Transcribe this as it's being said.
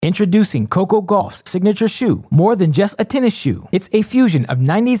Introducing Coco Gauff's signature shoe, more than just a tennis shoe. It's a fusion of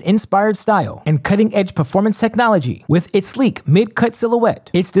 90s-inspired style and cutting-edge performance technology. With its sleek mid-cut silhouette,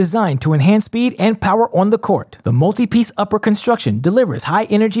 it's designed to enhance speed and power on the court. The multi-piece upper construction delivers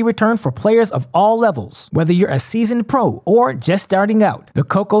high-energy return for players of all levels. Whether you're a seasoned pro or just starting out, the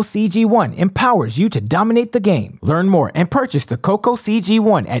Coco CG1 empowers you to dominate the game. Learn more and purchase the Coco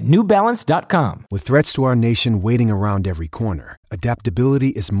CG1 at NewBalance.com. With threats to our nation waiting around every corner, adaptability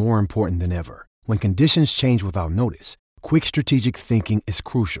is more important than ever. When conditions change without notice, quick strategic thinking is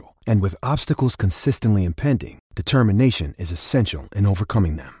crucial. And with obstacles consistently impending, determination is essential in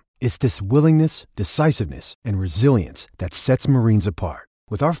overcoming them. It's this willingness, decisiveness, and resilience that sets Marines apart.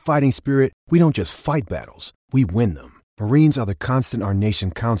 With our fighting spirit, we don't just fight battles, we win them. Marines are the constant our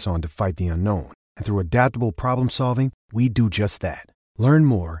nation counts on to fight the unknown. And through adaptable problem solving, we do just that. Learn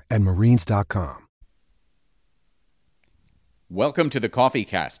more at Marines.com. Welcome to the Coffee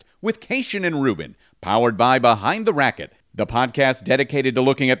Cast with Cation and Ruben, powered by Behind the Racket, the podcast dedicated to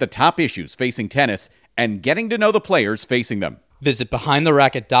looking at the top issues facing tennis and getting to know the players facing them. Visit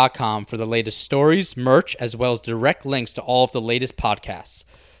BehindTheRacket.com for the latest stories, merch, as well as direct links to all of the latest podcasts.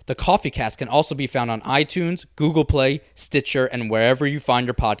 The Coffee Cast can also be found on iTunes, Google Play, Stitcher, and wherever you find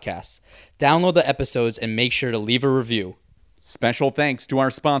your podcasts. Download the episodes and make sure to leave a review. Special thanks to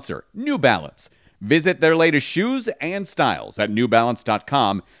our sponsor, New Balance. Visit their latest shoes and styles at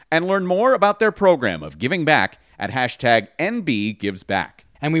NewBalance.com and learn more about their program of giving back at hashtag NBGivesBack.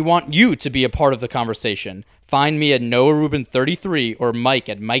 And we want you to be a part of the conversation. Find me at NoahRubin33 or Mike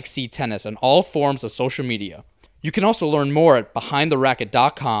at Mike C Tennis on all forms of social media. You can also learn more at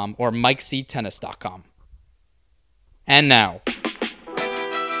BehindTheRacket.com or MikeCTennis.com. And now.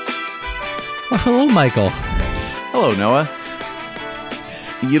 Well, hello, Michael. Hello, Noah.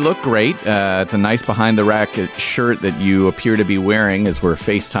 You look great. It's a nice Behind the Racket shirt that you appear to be wearing as we're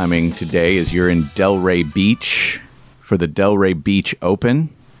FaceTiming today as you're in Delray Beach for the Delray Beach Open.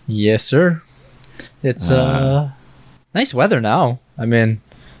 Yes, sir. It's nice weather now. I mean,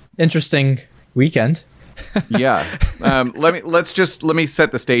 interesting weekend. Yeah. Let me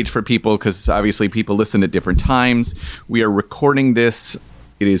set the stage for people because obviously people listen at different times. We are recording this.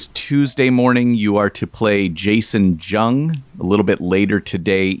 It is Tuesday morning. You are to play Jason Jung a little bit later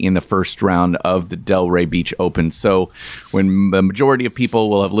today in the first round of the Delray Beach Open. So when the majority of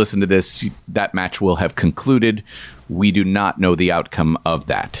people will have listened to this, that match will have concluded. We do not know the outcome of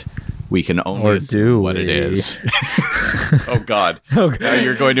that. We can only assume what it is. Oh God! Now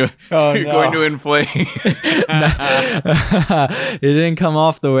you're going to going to inflame. It didn't come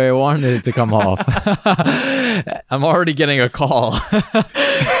off the way I wanted it to come off. I'm already getting a call.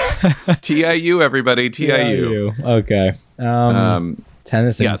 TIU, everybody, TIU. Okay.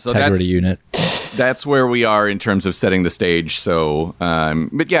 Tennis integrity unit. That's where we are in terms of setting the stage. So,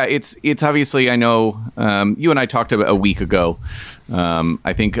 but yeah, it's obviously, I know you and I talked about a week ago.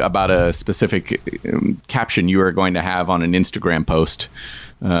 I think about a specific caption you were going to have on an Instagram post.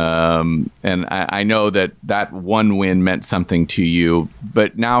 And I know that one win meant something to you,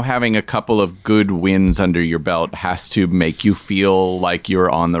 but now having a couple of good wins under your belt has to make you feel like you're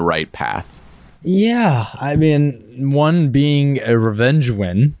on the right path. Yeah, I mean, one being a revenge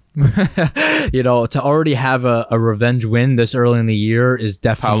win. To already have a revenge win this early in the year is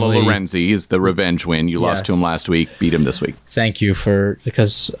definitely... Paolo Lorenzi is the revenge win. You lost to him last week, beat him this week. Thank you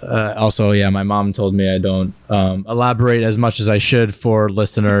because also, my mom told me I don't elaborate as much as I should for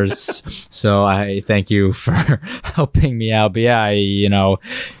listeners. So I thank you for helping me out. But yeah,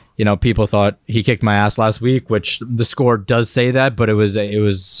 people thought he kicked my ass last week, which the score does say that, but it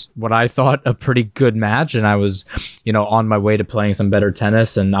was what I thought a pretty good match. And I was, on my way to playing some better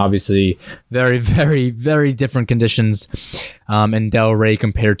tennis, and obviously very, very, very different conditions in Delray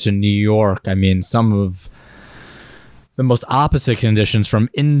compared to New York. I mean, some of the most opposite conditions from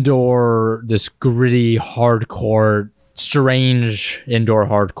indoor, this gritty, hard court, strange indoor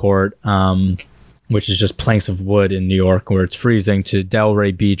hard court, which is just planks of wood in New York where it's freezing, to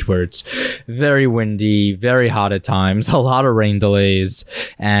Delray Beach where it's very windy, very hot at times, a lot of rain delays.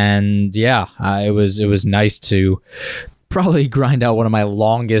 And it was nice to probably grind out one of my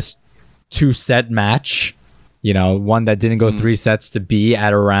longest 2-set match, one that didn't go 3 sets to be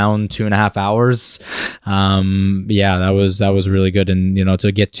at around 2.5 hours. That was really good. And,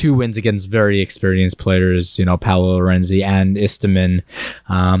 to get 2 wins against very experienced players, Paolo Lorenzi and Istomin.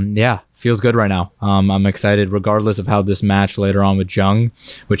 Feels good right now. I'm excited regardless of how this match later on with Jung,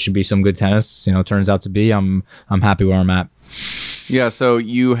 which should be some good tennis, turns out to be. I'm happy where I'm at. Yeah, so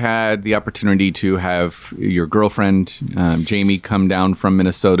you had the opportunity to have your girlfriend, Jamie, come down from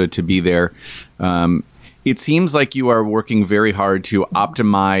Minnesota to be there. it seems like you are working very hard to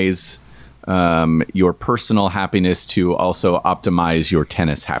optimize your personal happiness to also optimize your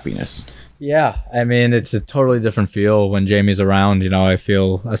tennis happiness. Yeah, I mean, it's a totally different feel when Jamie's around. I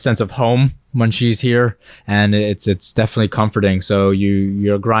feel a sense of home when she's here, and it's definitely comforting. So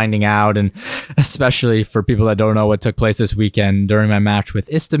you're grinding out, and especially for people that don't know what took place this weekend during my match with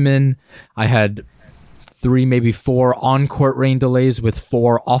Istomin, I had 3, maybe 4 on-court rain delays with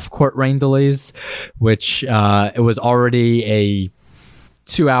 4 off-court rain delays, which it was already a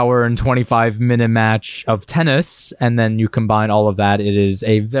 2-hour and 25-minute match of tennis, and then you combine all of that, it is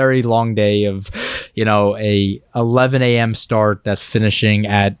a very long day of a 11 a.m. start that's finishing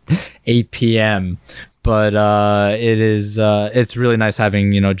at 8 p.m. But it's really nice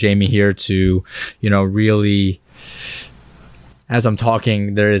having Jamie here to really, as I'm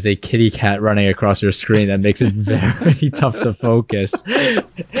talking, there is a kitty cat running across your screen that makes it very tough to focus.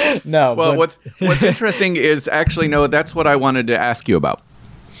 What's interesting is actually, no, that's what I wanted to ask you about,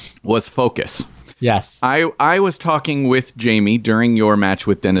 was focus. Yes. I was talking with Jamie during your match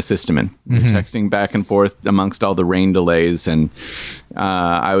with Denis Istomin, texting back and forth amongst all the rain delays. And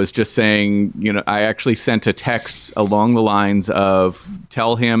I was just saying, I actually sent a text along the lines of,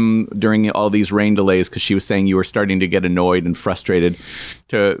 tell him during all these rain delays, because she was saying you were starting to get annoyed and frustrated,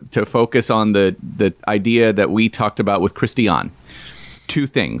 to focus on the idea that we talked about with Christiane. 2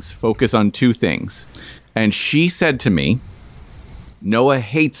 things. Focus on 2 things. And she said to me, Noah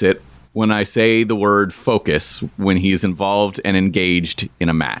hates it when I say the word focus when he's involved and engaged in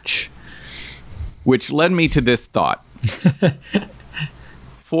a match. Which led me to this thought.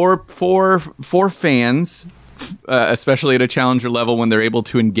 For fans, especially at a challenger level, when they're able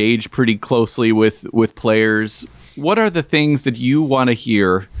to engage pretty closely with players, what are the things that you want to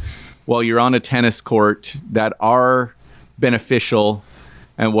hear while you're on a tennis court that are beneficial,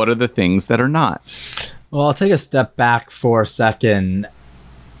 and what are the things that are not? Well, I'll take a step back for a second.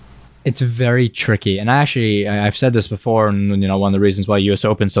 It's very tricky. And I've said this before, and one of the reasons why US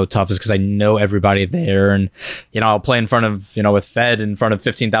Open's so tough is because I know everybody there, and I'll play in front of, with Fed in front of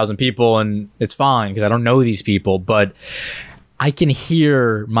 15,000 people, and it's fine because I don't know these people, but I can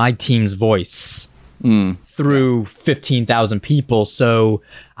hear my team's voice through 15,000 people. So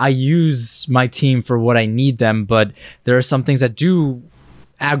I use my team for what I need them, but there are some things that do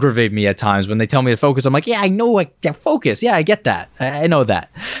aggravate me at times when they tell me to focus. I'm like, yeah, I know, I get focus. Yeah, I get that. I know that.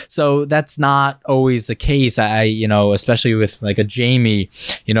 So that's not always the case. I especially with like a Jamie,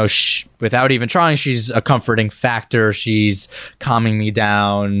 without even trying, she's a comforting factor. She's calming me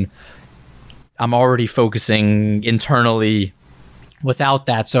down. I'm already focusing internally without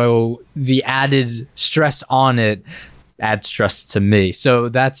that. So the added stress on it adds stress to me. So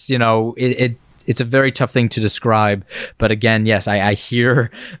that's, it's a very tough thing to describe. But again, yes, I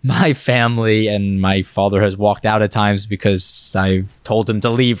hear my family, and my father has walked out at times because I told him to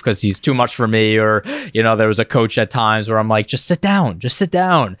leave because he's too much for me. Or, there was a coach at times where I'm like, just sit down,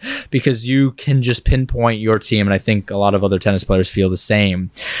 because you can just pinpoint your team. And I think a lot of other tennis players feel the same.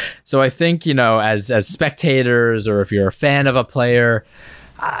 So I think, as spectators, or if you're a fan of a player,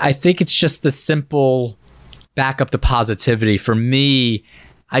 I think it's just the simple back up the positivity. For me,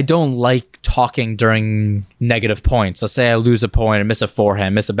 I don't like talking during negative points. Let's say I lose a point, I miss a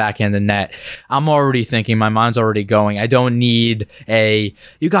forehand, miss a backhand in the net. I'm already thinking, my mind's already going. I don't need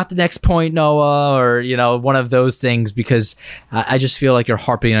you got the next point, Noah, or, one of those things, because I just feel like you're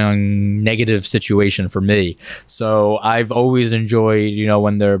harping on negative situation for me. So I've always enjoyed,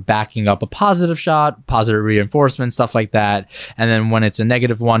 when they're backing up a positive shot, positive reinforcement, stuff like that. And then when it's a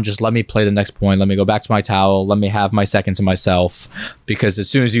negative one, just let me play the next point. Let me go back to my towel. Let me have my second to myself. Because as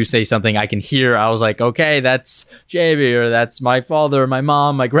soon as you say something I can hear, I was like, okay, that's Jamie, or that's my father, my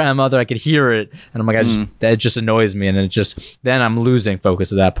mom, my grandmother. I could hear it, and I'm like, that just annoys me, and then I'm losing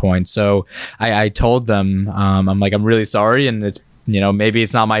focus at that point. So I told them, I'm like, I'm really sorry, and it's maybe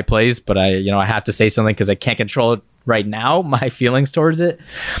it's not my place, but I have to say something because I can't control it right now, my feelings towards it.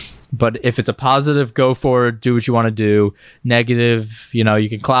 But if it's a positive, go for it, do what you want to do. Negative, you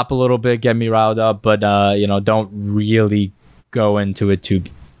can clap a little bit, get me riled up, but don't really go into it too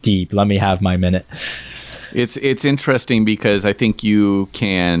deep. Let me have my minute. It's interesting because I think you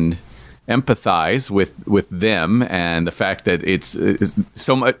can empathize with them, and the fact that it's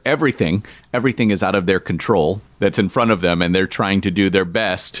so much, everything is out of their control that's in front of them, and they're trying to do their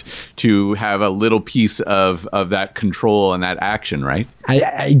best to have a little piece of that control and that action, right?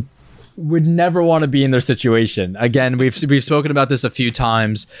 would never want to be in their situation. Again, we've spoken about this a few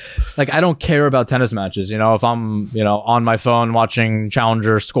times. Like, I don't care about tennis matches. If I'm, on my phone watching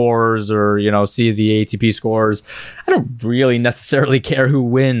Challenger scores or, see the ATP scores, I don't really necessarily care who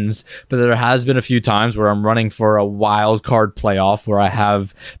wins. But there has been a few times where I'm running for a wild card playoff where I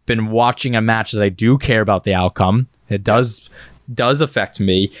have been watching a match that I do care about the outcome. It does affect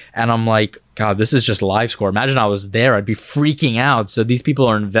me, and I'm like, God, this is just live score. Imagine I was there, I'd be freaking out. So these people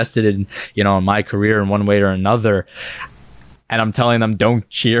are invested in, in my career in one way or another, and I'm telling them don't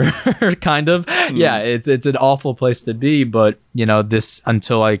cheer. Kind of. Yeah, it's an awful place to be, but this,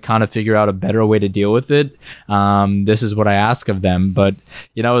 until I kind of figure out a better way to deal with it, this is what I ask of them. But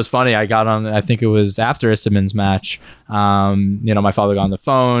it was funny, I got on, I think it was after Isserman's match, my father got on the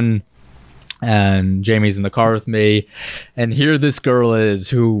phone and Jamie's in the car with me, and here this girl is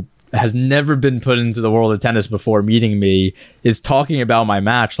who has never been put into the world of tennis before, meeting me, is talking about my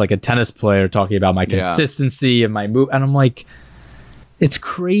match like a tennis player, talking about my consistency and my move. And I'm like, it's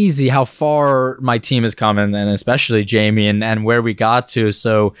crazy how far my team has come, and especially Jamie, and where we got to.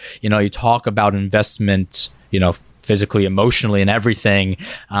 So, you talk about investment, physically, emotionally, and everything.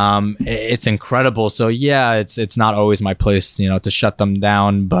 It's incredible. So yeah, it's not always my place, to shut them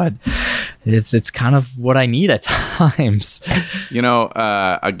down, but it's kind of what I need at times.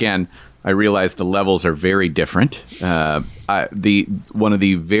 Again, I realize the levels are very different. One of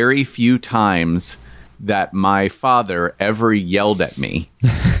the very few times that my father ever yelled at me,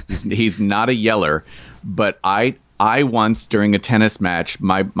 he's not a yeller, but I once, during a tennis match,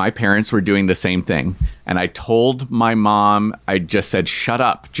 my parents were doing the same thing. And I told my mom, I just said, shut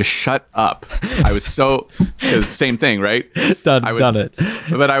up. Just shut up. I was same thing, right? Done it.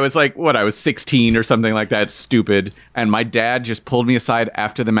 But I was like, I was 16 or something like that. Stupid. And my dad just pulled me aside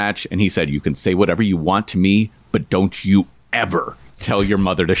after the match and he said, you can say whatever you want to me, but don't you ever tell your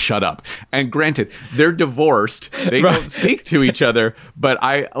mother to shut up. And granted, they're divorced. They don't speak to each other. But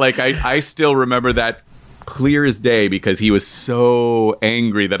I still remember that clear as day, because he was so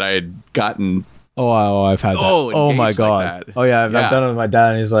angry that I had gotten I've had that. Oh my God. Like I've done it with my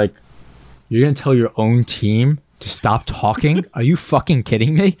dad, and he's like, you're gonna tell your own team to stop talking? Are you fucking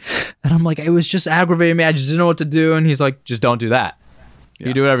kidding me? And I'm like, it was just aggravating me, I just didn't know what to do. And he's like, just don't do that.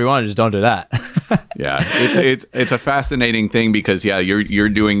 You do whatever you want, just don't do that. Yeah, it's a fascinating thing, because you're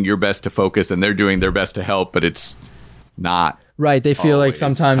doing your best to focus and they're doing their best to help, but it's not right. They feel like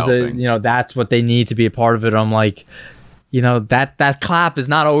sometimes that that's what they need to be a part of it. I'm like, that clap is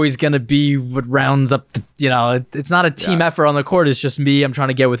not always going to be what rounds up it's not a team effort on the court. It's just me. I'm trying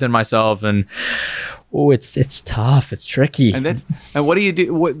to get within myself, and it's tough. It's tricky. And what do you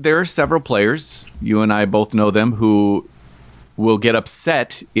do? There are several players, you and I both know them, who will get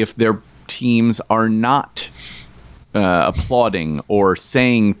upset if their teams are not applauding or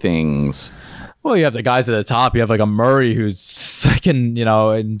saying things. Well, you have the guys at the top. You have like a Murray who's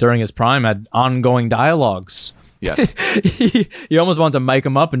during his prime had ongoing dialogues. Yes. You almost want to mic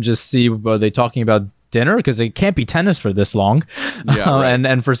them up and just see, are they talking about dinner? Because it can't be tennis for this long. Yeah, right.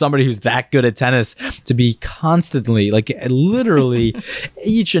 And for somebody who's that good at tennis to be constantly, like literally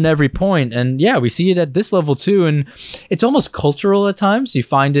each and every point. And yeah, we see it at this level too. And it's almost cultural at times. You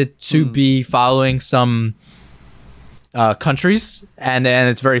find it to be following some countries, and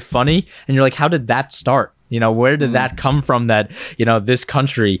it's very funny. And you're like, how did that start? Where did that come from, that, this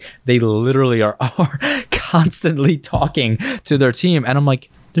country, they literally are constantly talking to their team. And I'm like,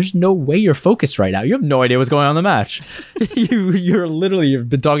 there's no way you're focused right now. You have no idea what's going on in the match. You've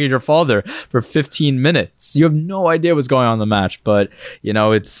been talking to your father for 15 minutes. You have no idea what's going on in the match. But,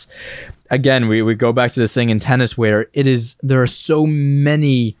 it's, again, we go back to this thing in tennis where there are so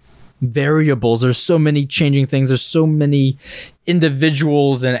many variables, there's so many changing things, there's so many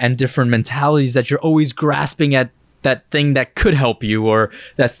individuals and different mentalities that you're always grasping at that thing that could help you, or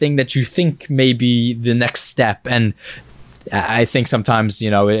that thing that you think may be the next step. And I think sometimes,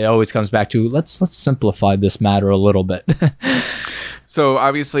 it always comes back to let's simplify this matter a little bit. So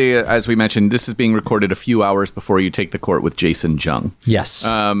obviously, as we mentioned, this is being recorded a few hours before you take the court with Jason Jung. Yes.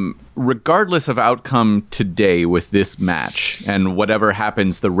 Regardless of outcome today with this match and whatever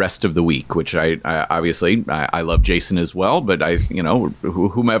happens the rest of the week, which I obviously love Jason as well, but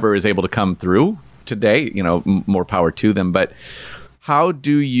whomever is able to come through today, more power to them. But how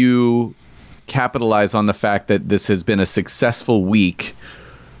do you capitalize on the fact that this has been a successful week,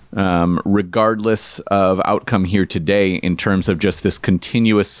 regardless of outcome here today, in terms of just this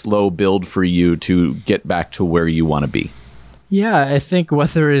continuous slow build for you to get back to where you want to be? Yeah, I think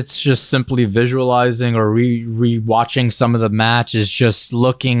whether it's just simply visualizing or re-watching some of the matches, just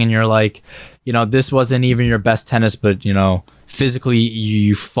looking and you're like, this wasn't even your best tennis, but, physically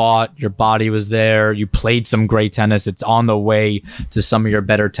you fought, your body was there, you played some great tennis. It's on the way to some of your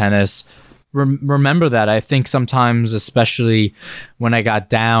better tennis. Remember that. I think sometimes, especially when I got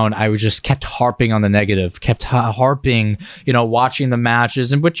down, I just kept harping on the negative, kept harping, watching the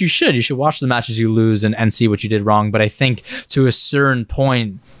matches, and what you should watch the matches you lose and see what you did wrong. But I think to a certain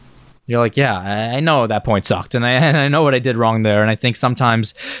point, you're like, yeah, I know that point sucked, and I know what I did wrong there. And I think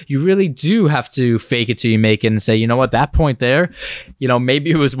sometimes you really do have to fake it till you make it and say, you know what, that point there,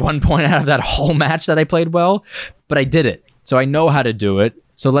 maybe it was 1 point out of that whole match that I played well, but I did it. So I know how to do it.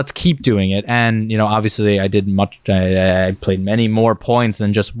 So let's keep doing it. And, obviously I did I played many more points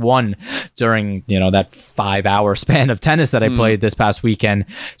than just one during, that 5-hour span of tennis that I played this past weekend.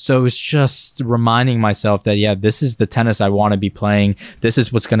 So it was just reminding myself that, yeah, this is the tennis I want to be playing. This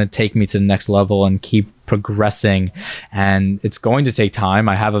is what's going to take me to the next level and keep progressing. And it's going to take time.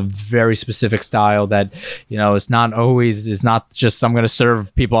 I have a very specific style that, it's not just I'm going to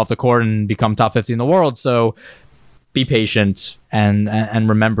serve people off the court and become top 50 in the world. So be patient and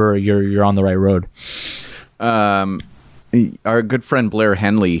remember you're on the right road. Our good friend Blair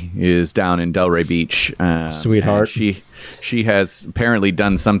Henley is down in Delray Beach. Sweetheart. She has apparently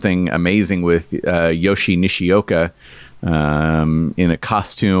done something amazing with Yoshi Nishioka in a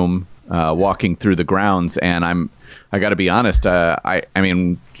costume walking through the grounds. And I got to be honest.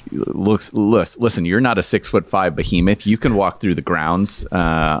 Listen, you're not a 6'5" behemoth. You can walk through the grounds.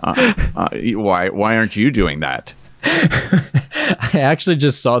 Why aren't you doing that? I actually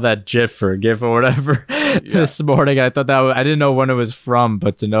just saw that GIF or whatever this morning. I thought I didn't know when it was from,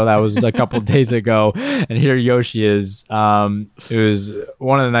 but to know that was a couple days ago, and here Yoshi is. It was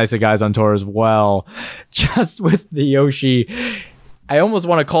one of the nicer guys on tour as well. Just with the Yoshi, I almost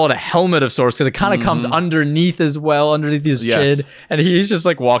want to call it a helmet of sorts because it kind of comes underneath as well, underneath his chin, and he's just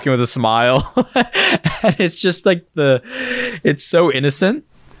like walking with a smile, and it's just like it's so innocent.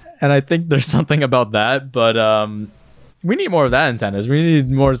 And I think there's something about that, but we need more of that in tennis. We need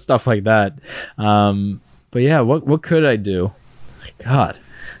more stuff like that. But yeah, what could I do? God,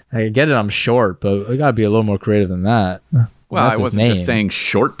 I get it. I'm short, but I gotta be a little more creative than that. Well, I wasn't just saying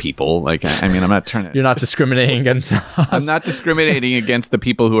short people. Like, I'm not trying to. You're not discriminating against us. I'm not discriminating against the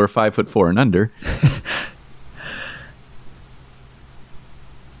people who are 5'4" and under.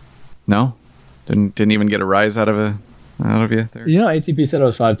 No, didn't even get a rise out of you there. ATP said I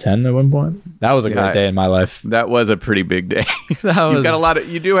was 5'10" at one point. That was a great day in my life. That was a pretty big day.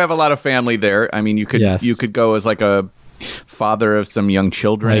 You do have a lot of family there. I mean, you could go as like a father of some young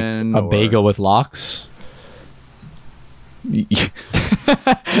children, like a bagel with locks.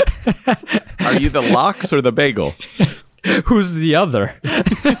 Are you the locks or the bagel? Who's the other?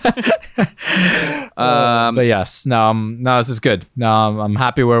 But yes, no, this is good. I'm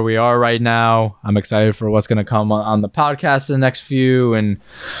happy where we are right now. I'm excited for what's going to come on the podcast in the next few. And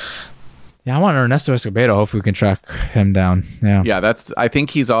yeah, I want Ernesto Escobedo. Hopefully we can track him down. Yeah, I think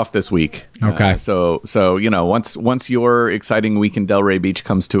he's off this week. Okay. So once your exciting week in Delray Beach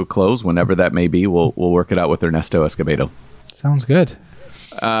comes to a close, whenever that may be, we'll work it out with Ernesto Escobedo. Sounds good.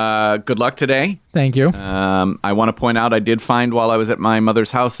 Good luck today. Thank you. I want to point out I did find while I was at my mother's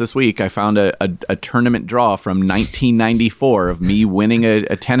house this week, I found a tournament draw from 1994 of me winning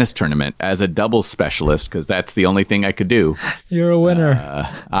a tennis tournament as a doubles specialist because that's the only thing I could do. You're a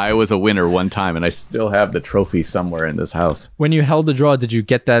winner. I was a winner one time, and I still have the trophy somewhere in this house. When you held the draw, did you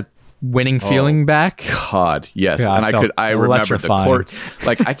get that winning feeling back? God, yes. Yeah, and I remember the courts.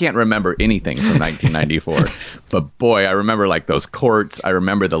 Like, I can't remember anything from 1994, but boy, I remember like those courts. I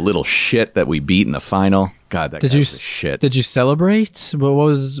remember the little shit that we beat in the final. God, that was shit. Did you celebrate?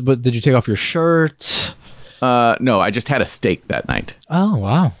 What did you take off your shirt? No, I just had a steak that night. Oh,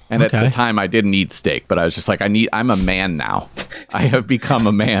 wow. And at the time I didn't eat steak, but I was just like, I'm a man now. I have become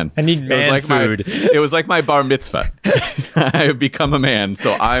a man. I need man food. It was like my bar mitzvah. I have become a man,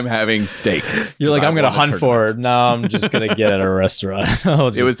 so I'm having steak. You're like, I'm going to hunt for it. No, I'm just going to get at a restaurant.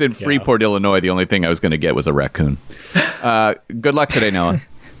 It was in Freeport, Illinois. The only thing I was going to get was a raccoon. Good luck today, Noah.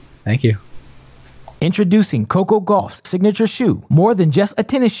 Thank you. Introducing Coco Gauff's signature shoe. More than just a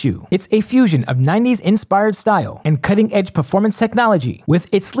tennis shoe, it's a fusion of 90s inspired style and cutting-edge performance technology.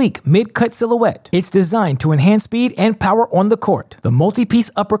 With its sleek mid-cut silhouette, it's designed to enhance speed and power on the court. The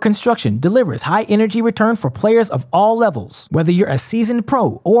multi-piece upper construction delivers high energy return for players of all levels. Whether you're a seasoned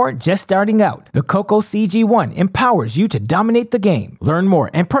pro or just starting out, the Coco CG1 empowers you to dominate the game. Learn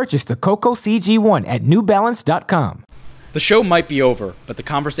more and purchase the Coco CG1 at NewBalance.com. The show might be over, but the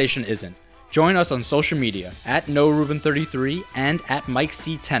conversation isn't. Join us on social media at NoRuben33 and at Mike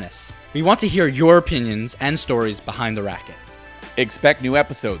C. Tennis. We want to hear your opinions and stories behind the racket. Expect new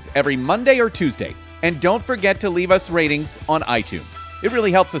episodes every Monday or Tuesday. And don't forget to leave us ratings on iTunes. It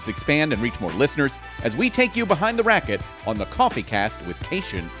really helps us expand and reach more listeners as we take you behind the racket on the Coffee Cast with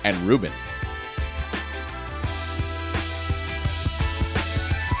Cation and Ruben.